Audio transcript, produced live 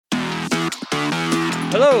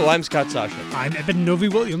Hello, I'm Scott Soshnick. I'm Eben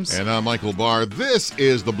Novy-Williams. And I'm Michael Barr. This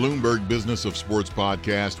is the Bloomberg Business of Sports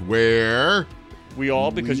podcast where...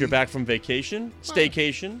 Because you're back from vacation,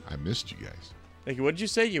 staycation. I missed you guys. Like, what did you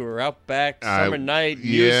say? You were out back, summer night,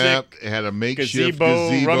 music. Yeah, had a makeshift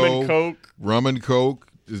gazebo, rum and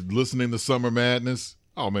coke. Just listening to Summer Madness.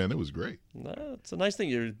 Oh, man, it was great. No, it's a nice thing.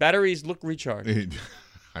 Your batteries look recharged.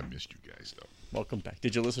 I missed you guys, though. Welcome back.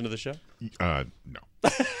 Did you listen to the show? No.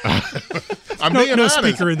 I'm being honest.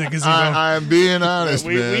 Speaker in the gazebo. I'm being honest,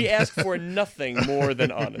 man. We ask for nothing more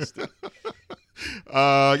than honesty.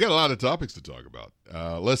 I got a lot of topics to talk about.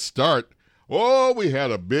 Let's start. Oh, we had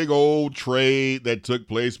a big old trade that took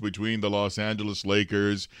place between the Los Angeles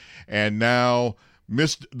Lakers, and now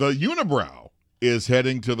the unibrow is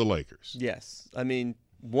heading to the Lakers. Yes. I mean,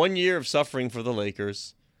 1 year of suffering for the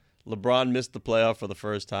Lakers. LeBron missed the playoff for the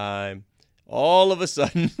first time. All of a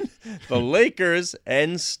sudden, the Lakers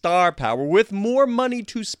and star power, with more money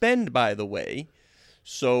to spend, by the way.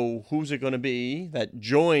 So who's it going to be that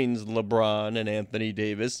joins LeBron and Anthony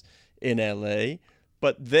Davis in L.A.?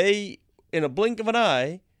 But they, in a blink of an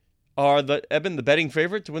eye, are the betting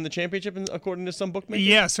favorite to win the championship, according to some bookmakers?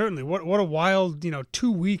 Yeah, certainly. What a wild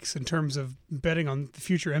 2 weeks in terms of betting on the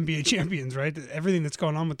future NBA champions, right? Everything that's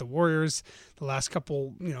going on with the Warriors the last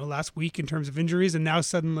last week in terms of injuries, and now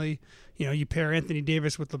suddenly, you pair Anthony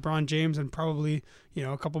Davis with LeBron James and probably,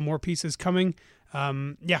 a couple more pieces coming.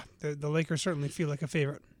 The Lakers certainly feel like a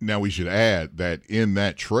favorite. Now we should add that in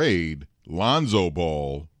that trade, Lonzo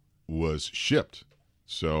Ball was shipped.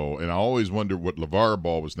 So, and I always wonder what LeVar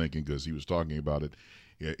Ball was thinking because he was talking about it.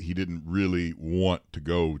 He didn't really want to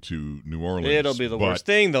go to New Orleans. It'll be the worst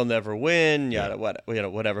thing. They'll never win.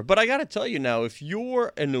 Whatever. But I got to tell you now, if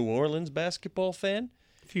you're a New Orleans basketball fan,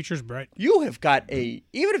 future's bright. You have got even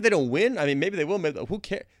if they don't win, I mean, maybe they will. Maybe who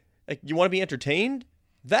cares? Like, you want to be entertained?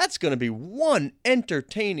 That's going to be one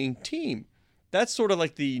entertaining team. That's sort of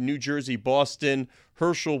like the New Jersey, Boston,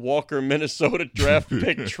 Herschel Walker, Minnesota draft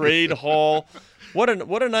pick trade haul. What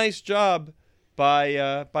a nice job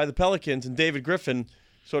by the Pelicans and David Griffin,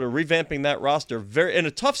 sort of revamping that roster. Very in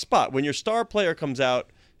a tough spot when your star player comes out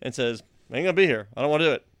and says, "I ain't gonna be here. I don't want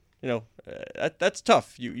to do it." That's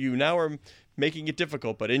tough. You now are making it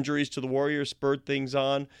difficult. But injuries to the Warriors spurred things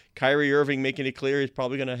on. Kyrie Irving making it clear he's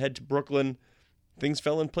probably going to head to Brooklyn. Things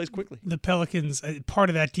fell in place quickly. The Pelicans, part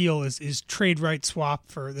of that deal is trade right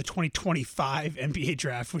swap for the 2025 NBA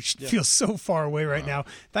draft, which feels so far away right now.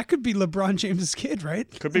 That could be LeBron James' kid, right?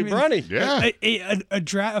 Could be Bronny. Yeah.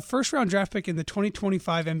 A first-round draft pick in the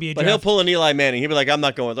 2025 NBA draft. But he'll pull an Eli Manning. He'll be like, I'm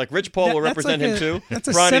not going. Like, Rich Paul will represent him too. That's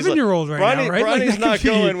a 7-year-old now, right? Bronny's not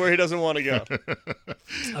going where he doesn't want to go.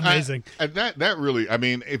 Amazing. That really, I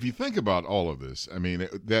mean, if you think about all of this, I mean,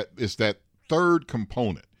 it's that third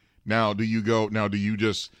component. Now, do you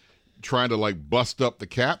just try to bust up the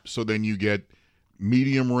cap so then you get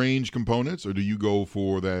medium range components, or do you go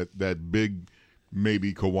for that big,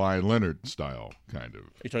 maybe Kawhi Leonard style kind of?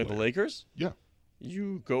 Are you talking the Lakers? Yeah.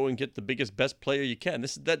 You go and get the biggest, best player you can.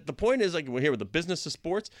 The point is, we're here with the business of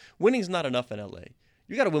sports. Winning's not enough in LA.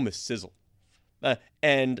 You got to win with Sizzle.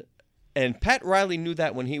 And Pat Riley knew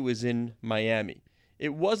that when he was in Miami.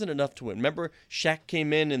 It wasn't enough to win. Remember, Shaq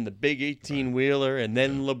came in the big 18-wheeler, and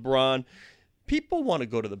then LeBron. People want to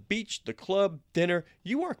go to the beach, the club, dinner.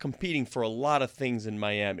 You are competing for a lot of things in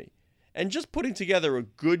Miami. And just putting together a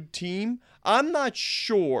good team, I'm not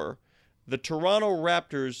sure the Toronto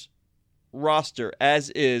Raptors roster, as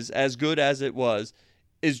good as it was,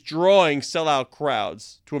 is drawing sellout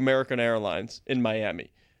crowds to American Airlines in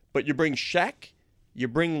Miami. But you bring Shaq, you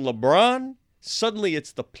bring LeBron, suddenly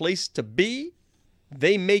it's the place to be.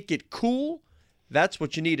 They make it cool. That's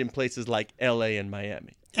what you need in places like L.A. and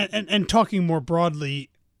Miami. And talking more broadly,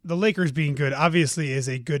 the Lakers being good obviously is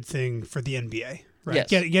a good thing for the NBA, right?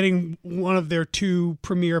 Yes. Getting one of their two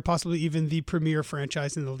premier, possibly even the premier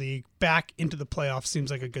franchise in the league back into the playoffs seems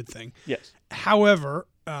like a good thing. Yes. However,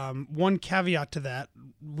 one caveat to that,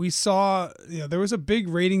 we saw there was a big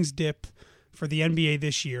ratings dip for the NBA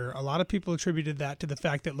this year. A lot of people attributed that to the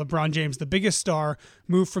fact that LeBron James, the biggest star,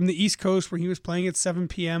 moved from the East Coast, where he was playing at 7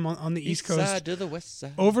 p.m. on the East Coast, side to the West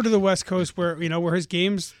side, over to the West Coast, where his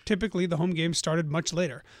games, typically the home games, started much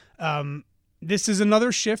later. This is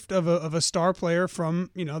another shift of a star player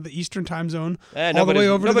from the Eastern time zone all the way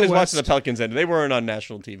over to the West. Nobody's watching the Pelicans end. They weren't on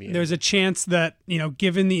national TV. There's a chance that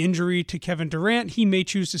given the injury to Kevin Durant, he may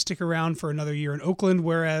choose to stick around for another year in Oakland,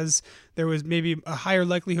 whereas there was maybe a higher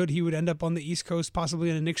likelihood he would end up on the East Coast, possibly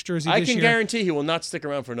in a Knicks jersey I this can year. guarantee he will not stick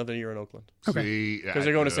around for another year in Oakland. Okay. Because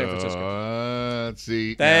they're going to San Francisco. Let's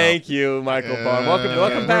see. Thank you, Michael Barr.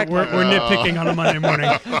 Welcome back. We're nitpicking on a Monday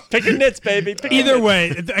morning. Picking nits, baby. Either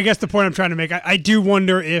way, I guess the point I'm trying to make, I do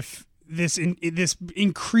wonder if this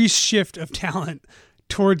increased shift of talent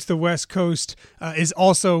towards the West Coast is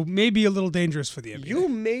also maybe a little dangerous for the NBA. You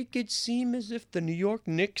make it seem as if the New York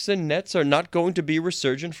Knicks and Nets are not going to be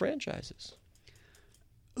resurgent franchises.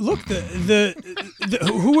 Look,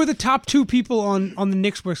 who were the top two people on the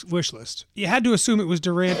Knicks wish list? You had to assume it was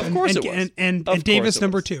Durant and Davis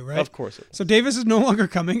number 2, right? Of course it was. So Davis is no longer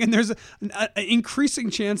coming, and there's an increasing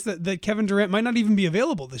chance that Kevin Durant might not even be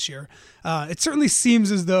available this year. It certainly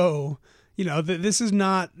seems as though this is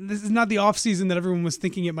not the offseason that everyone was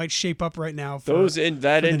thinking it might shape up right now.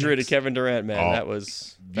 That injury to Kevin Durant, man,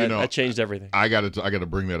 that changed everything. I got to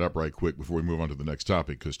bring that up right quick before we move on to the next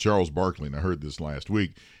topic, because Charles Barkley, and I heard this last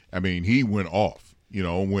week, I mean, he went off,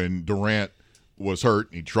 when Durant was hurt,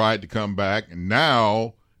 he tried to come back, and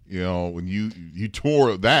now, when you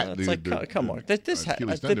tore that. Come on.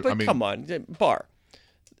 Come on, Barr.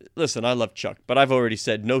 Listen, I love Chuck, but I've already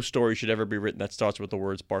said no story should ever be written that starts with the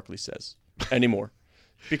words Barkley says anymore.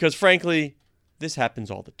 Because frankly, this happens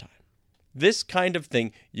all the time. This kind of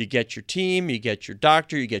thing, you get your team, you get your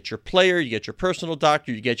doctor, you get your player, you get your personal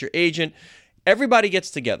doctor, you get your agent. Everybody gets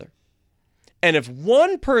together. And if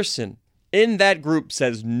one person in that group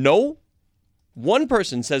says no,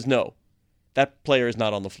 that player is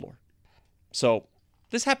not on the floor. So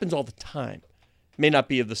this happens all the time. May not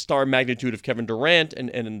be of the star magnitude of Kevin Durant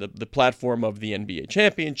and the platform of the NBA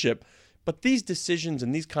championship, but these decisions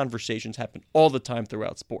and these conversations happen all the time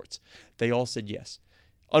throughout sports. They all said yes.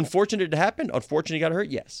 Unfortunate it happened. Unfortunately, he got hurt.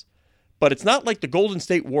 Yes. But it's not like the Golden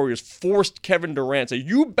State Warriors forced Kevin Durant to say,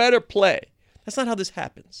 you better play. That's not how this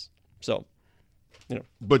happens. So,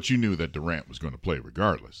 But you knew that Durant was going to play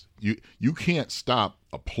regardless. You can't stop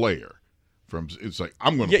a player from. It's like,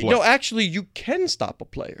 I'm going to play. No, actually, you can stop a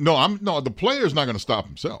player. No, the player's not going to stop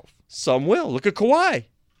himself. Some will. Look at Kawhi.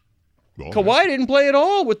 Well, Kawhi didn't play at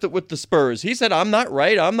all with the Spurs. He said, I'm not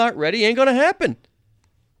right. I'm not ready. Ain't going to happen.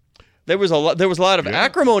 There was a lot of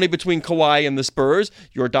acrimony between Kawhi and the Spurs.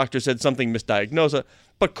 Your doctor said something misdiagnosed.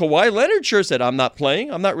 But Kawhi Leonard sure said, I'm not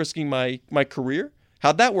playing. I'm not risking my career.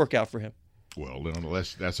 How'd that work out for him? Well,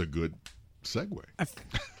 nonetheless, that's a good segue.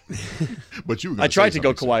 But you were I tried to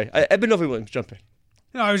go Kawhi. Eben Novy-Williams, jump in.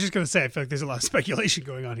 No, I was just going to say, I feel like there's a lot of speculation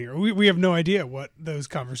going on here. We have no idea what those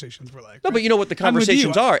conversations were like. No, but you know what the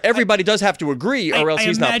conversations are. Everybody does have to agree, or else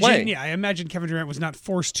he's not playing. Yeah, I imagine Kevin Durant was not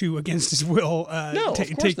forced to, against his will,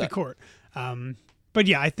 take the court. But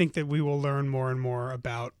yeah, I think that we will learn more and more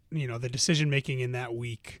about the decision making in that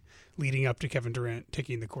week leading up to Kevin Durant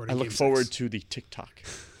taking the court. I look forward to the TikTok.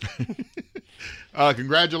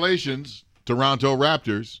 Congratulations, Toronto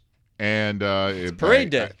Raptors, and it's parade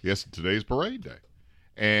day. Yes, today's parade day.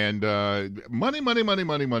 And money. What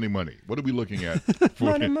are we looking at?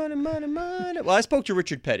 Money. Well, I spoke to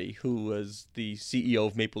Richard Petty, who was the CEO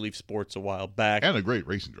of Maple Leaf Sports a while back. And a great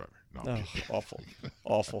racing driver. No,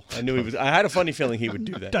 Awful. I knew he was. I had a funny feeling he would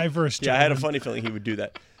do that. Diverse. Yeah, I had a funny feeling he would do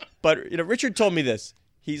that. But Richard told me this.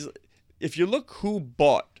 If you look who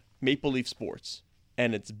bought Maple Leaf Sports,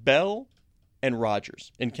 and it's Bell and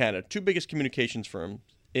Rogers in Canada, two biggest communications firms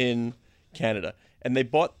in Canada, and they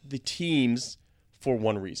bought the teams for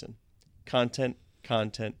one reason: content.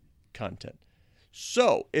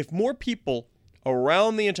 So if more people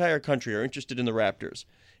around the entire country are interested in the Raptors,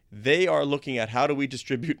 they are looking at how do we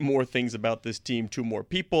distribute more things about this team to more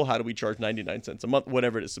people? How do we charge 99 cents a month,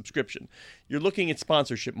 whatever it is, subscription? You're looking at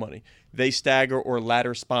sponsorship money. They stagger or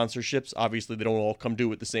ladder sponsorships. Obviously, they don't all come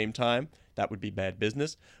due at the same time. That would be bad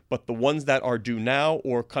business. But the ones that are due now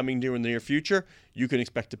or coming due in the near future, you can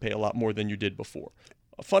expect to pay a lot more than you did before.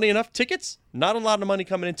 Funny enough, tickets, not a lot of money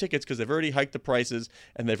coming in tickets because they've already hiked the prices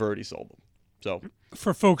and they've already sold them. So,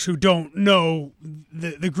 for folks who don't know,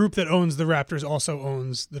 the group that owns the Raptors also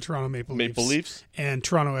owns the Toronto Maple Leafs and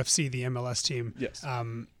Toronto FC, the MLS team. Yes.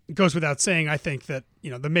 It goes without saying, I think that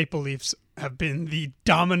the Maple Leafs have been the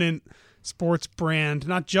dominant sports brand,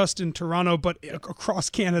 not just in Toronto, but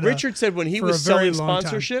across Canada. Richard said when he was selling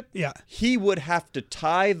sponsorship, yeah, he would have to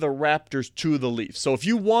tie the Raptors to the Leafs. So if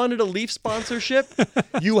you wanted a Leaf sponsorship,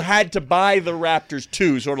 you had to buy the Raptors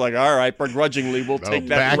too. Sort of like, all right, begrudgingly, we'll take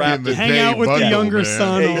that Raptors. Hang out with the younger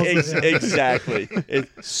son. Exactly.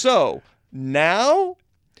 So now,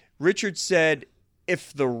 Richard said,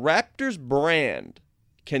 if the Raptors brand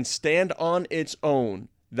can stand on its own,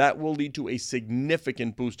 that will lead to a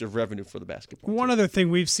significant boost of revenue for the basketball One team. other thing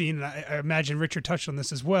we've seen, and I imagine Richard touched on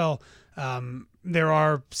this as well, there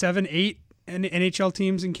are 7, 8 NHL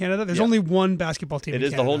teams in Canada. There's only one basketball team in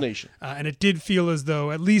Canada. It is the whole nation. And it did feel as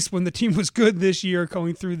though, at least when the team was good this year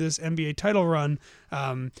going through this NBA title run,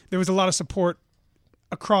 there was a lot of support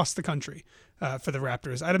across the country for the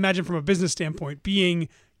Raptors. I'd imagine from a business standpoint, being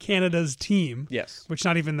Canada's team, Yes. which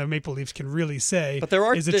not even the Maple Leafs can really say, But there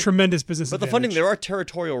are is a tremendous business But the advantage. funding, there are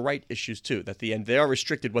territorial right issues too. At the end, they are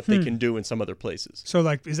restricted what they can do in some other places. So,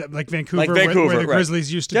 like, is that like Vancouver, Like Vancouver, where the right.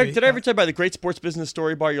 Grizzlies used to be? Did I ever tell you about the great sports business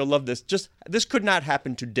story, Barr? You'll love this. This could not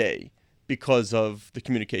happen today because of the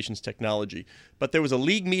communications technology. But there was a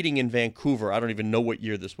league meeting in Vancouver. I don't even know what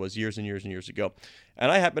year this was, years and years and years ago.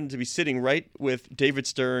 And I happened to be sitting right with David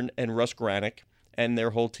Stern and Russ Granick and their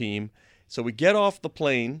whole team. So we get off the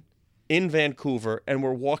plane in Vancouver, and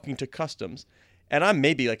we're walking to customs. And I'm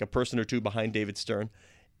maybe like a person or two behind David Stern.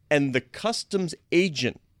 And the customs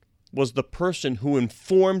agent was the person who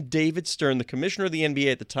informed David Stern, the commissioner of the NBA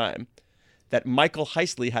at the time, that Michael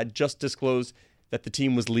Heisley had just disclosed that the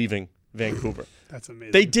team was leaving Vancouver. That's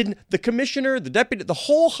amazing. They didn't. The commissioner, the deputy, the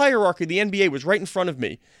whole hierarchy of the NBA was right in front of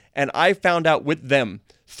me. And I found out with them,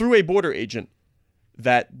 through a border agent,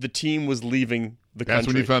 that the team was leaving the country. That's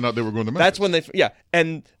when you found out they were going to Memphis. That's when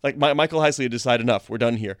and like Michael Heisley had decided enough, we're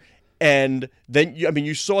done here. And then,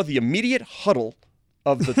 you saw the immediate huddle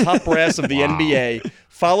of the top brass of the NBA,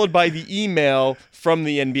 followed by the email from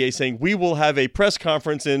the NBA saying, we will have a press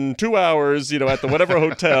conference in 2 hours, at the whatever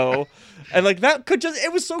hotel. And like that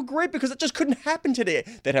it was so great because it just couldn't happen today.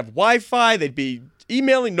 They'd have Wi-Fi, they'd be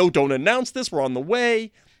emailing, no, don't announce this, we're on the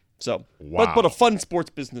way. So, Wow. but a fun sports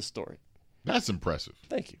business story. That's impressive.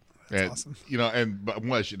 Thank you. And, awesome. But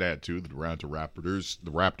what I should add too, the Toronto Raptors,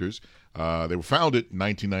 they were founded in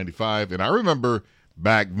 1995, and I remember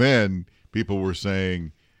back then people were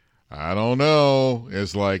saying, I don't know.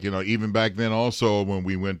 It's like, even back then also when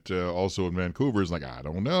we went also in Vancouver, it's like, I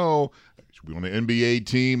don't know. Should we on an NBA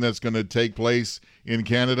team that's going to take place in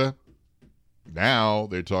Canada? Now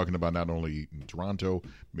they're talking about not only in Toronto,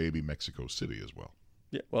 maybe Mexico City as well.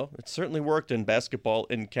 Yeah, well, it certainly worked, and basketball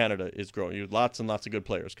in Canada is growing. You have lots and lots of good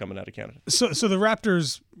players coming out of Canada. So the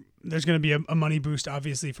Raptors, there's going to be a money boost,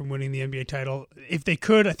 obviously, from winning the NBA title. If they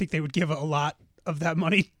could, I think they would give a lot of that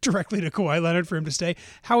money directly to Kawhi Leonard for him to stay.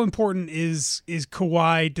 How important is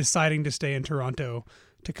Kawhi deciding to stay in Toronto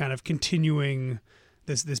to kind of continuing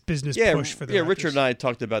this business push for the Raptors? Richard and I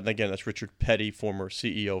talked about, and again, that's Richard Petty, former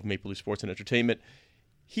CEO of Maple Leaf Sports and Entertainment.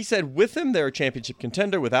 He said with him, they're a championship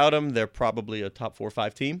contender. Without him, they're probably a top 4 or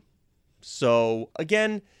 5 team. So,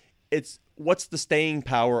 again, it's what's the staying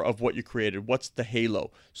power of what you created? What's the halo?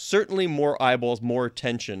 Certainly more eyeballs, more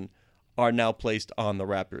attention are now placed on the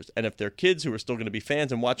Raptors. And if they're kids who are still going to be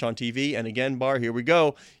fans and watch on TV, and again, Barr, here we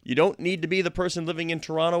go, you don't need to be the person living in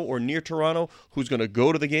Toronto or near Toronto who's going to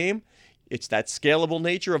go to the game. It's that scalable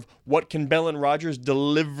nature of what can Bell and Rogers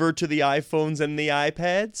deliver to the iPhones and the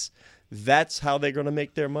iPads. That's how they're going to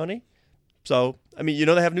make their money. So, they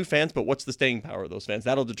have new fans, but what's the staying power of those fans?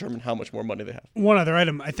 That'll determine how much more money they have. One other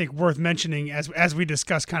item I think worth mentioning as we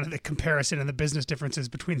discuss kind of the comparison and the business differences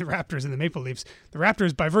between the Raptors and the Maple Leafs, the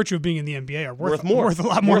Raptors, by virtue of being in the NBA, are worth a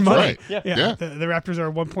lot more money. Right. Yeah. The Raptors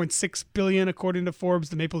are $1.6 billion according to Forbes.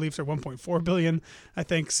 The Maple Leafs are $1.4 billion, I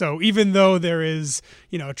think. So even though there is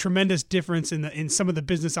a tremendous difference in some of the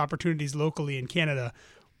business opportunities locally in Canada,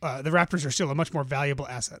 the Raptors are still a much more valuable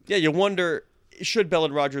asset. Yeah, you wonder, should Bell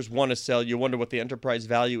and Rogers want to sell? You wonder what the enterprise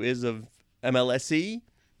value is of MLSE.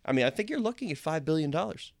 I think you're looking at $5 billion.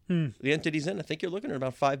 The entity's in, I think you're looking at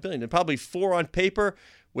about $5 billion. And probably 4 on paper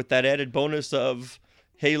with that added bonus of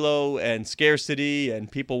halo and scarcity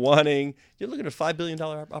and people wanting. You're looking at a $5 billion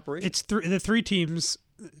operation. It's the 3 teams,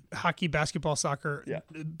 hockey, basketball, soccer,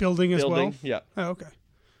 building as well? Yeah. Oh, okay.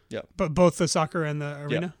 Yeah. But both the soccer and the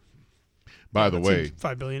arena? By the way,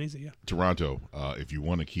 $5 billion easy, yeah. Toronto, if you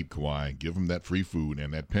want to keep Kawhi, give him that free food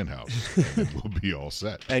and that penthouse, and we'll be all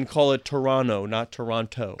set. And call it Toronto, not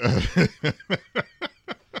Toronto.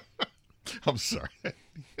 I'm sorry.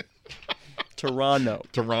 Toronto.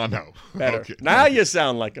 Better. Okay. Now you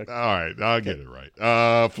sound like a... All right, I'll get it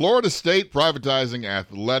right. Florida State privatizing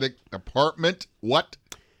athletic department. What?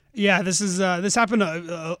 Yeah, this happened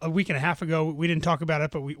a week and a half ago. We didn't talk about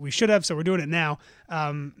it, but we should have, so we're doing it now.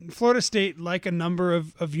 Florida State, like a number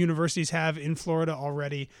of universities have in Florida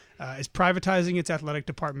already, is privatizing its athletic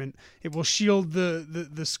department. It will shield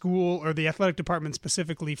the school or the athletic department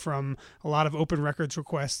specifically from a lot of open records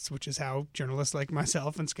requests, which is how journalists like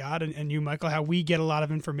myself and Scott and you, Michael, how we get a lot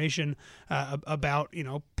of information about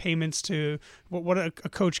payments to what a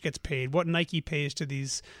coach gets paid, what Nike pays to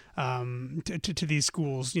these to these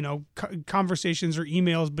schools. Conversations or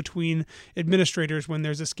emails between administrators when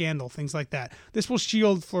there's a scandal, things like that. This will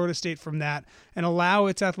shield Florida State from that and allow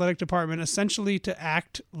its athletic department essentially to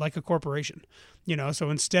act like a corporation. So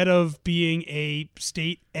instead of being a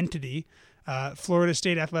state entity, Florida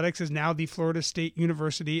State Athletics is now the Florida State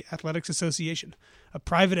University Athletics Association, a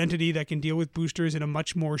private entity that can deal with boosters in a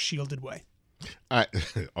much more shielded way.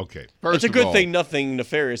 Okay. First it's a good thing nothing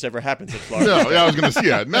nefarious ever happens in Florida. No, I was going to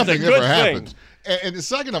say nothing ever thing. happens. And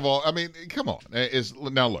second of all, I mean, come on.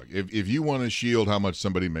 Now look, if you want to shield how much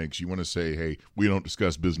somebody makes, you want to say, hey, we don't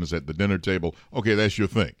discuss business at the dinner table. Okay, that's your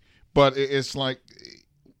thing. But it's like,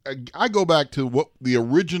 I go back to what the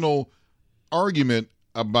original argument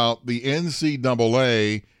about the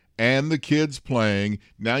NCAA and the kids playing.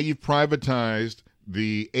 Now you've privatized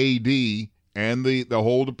the AD and the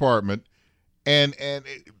whole department. And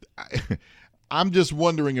I'm just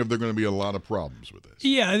wondering if there are going to be a lot of problems with this.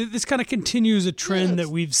 Yeah, this kind of continues a trend that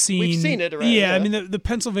we've seen. We've seen it, right? Yeah, I mean, the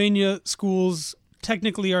Pennsylvania schools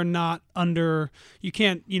technically are not under. You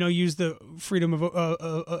can't, use the Freedom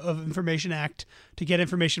of Information Act to get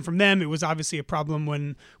information from them. It was obviously a problem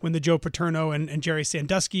when the Joe Paterno and Jerry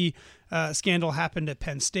Sandusky scandal happened at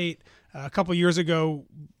Penn State. A couple years ago,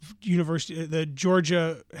 the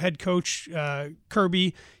Georgia head coach,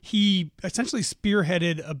 Kirby, he essentially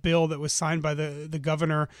spearheaded a bill that was signed by the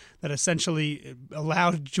governor that essentially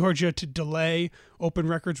allowed Georgia to delay open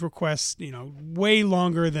records requests, way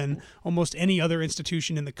longer than almost any other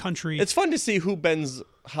institution in the country. It's fun to see who bends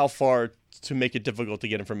how far to make it difficult to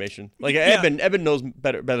get information. Like Eben knows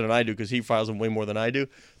better than I do because he files them way more than I do.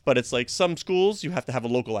 But it's like some schools, you have to have a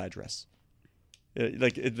local address.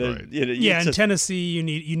 Right. In Tennessee, you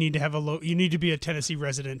need to have you need to be a Tennessee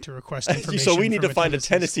resident to request information. So we need to find a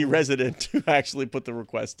Tennessee school. resident to actually put the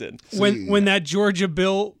request in. When that Georgia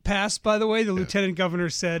bill passed, by the way, the lieutenant governor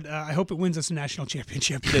said, "I hope it wins us a national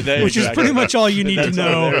championship," which is pretty much all you need to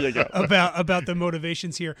know about the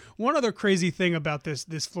motivations here. One other crazy thing about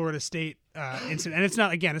this Florida State incident, and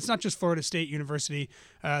it's not just Florida State University.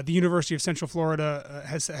 The University of Central Florida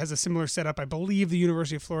has a similar setup. I believe the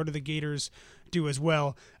University of Florida, the Gators, do as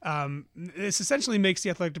well. This essentially makes the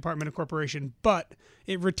athletic department a corporation, but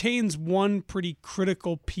it retains one pretty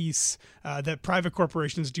critical piece that private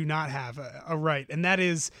corporations do not have a right, and that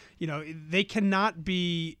is, they cannot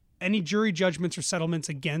be any jury judgments or settlements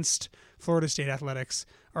against Florida State Athletics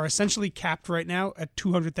are essentially capped right now at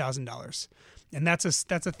 $200,000, and that's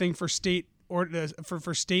a thing for state or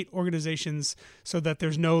for state organizations, so that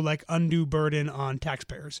there's no undue burden on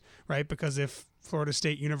taxpayers, right? Because if Florida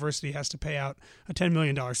State University has to pay out a $10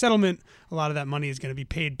 million settlement, a lot of that money is going to be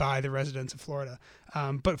paid by the residents of Florida.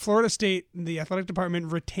 But Florida State, the athletic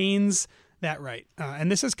department, retains that right.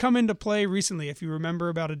 And this has come into play recently. If you remember,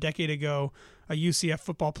 about a decade ago, a UCF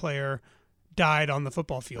football player died on the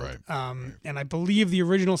football field. Right. And I believe the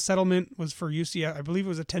original settlement was for UCF. I believe it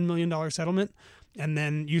was a $10 million settlement. And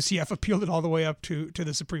then UCF appealed it all the way up to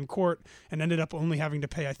the Supreme Court and ended up only having to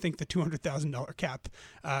pay, I think, the $200,000 cap.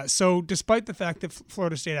 So despite the fact that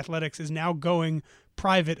Florida State Athletics is now going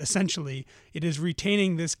private, essentially, it is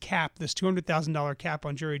retaining this cap, this $200,000 cap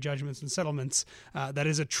on jury judgments and settlements. That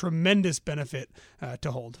is a tremendous benefit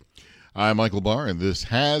to hold. I'm Michael Barr, and this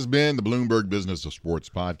has been the Bloomberg Business of Sports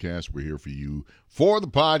podcast. We're here for you for the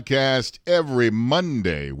podcast every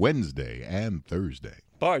Monday, Wednesday, and Thursday.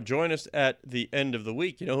 Barr, join us at the end of the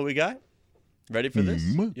week. You know who we got? Ready for this?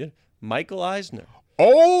 Yeah. Michael Eisner.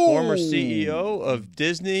 Former CEO of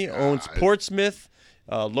Disney, owns Portsmouth,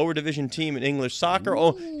 lower division team in English soccer.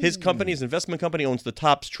 His company, his investment company, owns the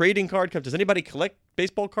Topps trading card company. Does anybody collect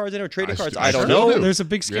baseball cards in or trading cards? I don't know. There's a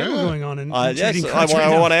big scandal going on in yes, trading cards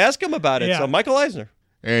I want to ask him about it. Yeah. So Michael Eisner.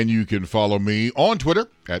 And you can follow me on Twitter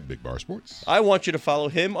at Big Bar Sports. I want you to follow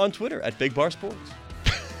him on Twitter at Big Bar Sports.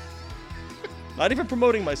 Not even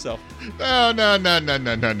promoting myself. No.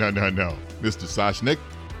 Mr. Soshnick.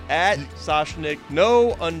 At Soshnick,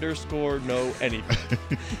 no underscore, no anything.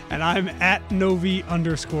 And I'm at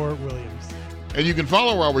Novy_Williams. And you can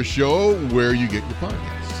follow our show where you get your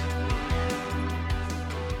podcast.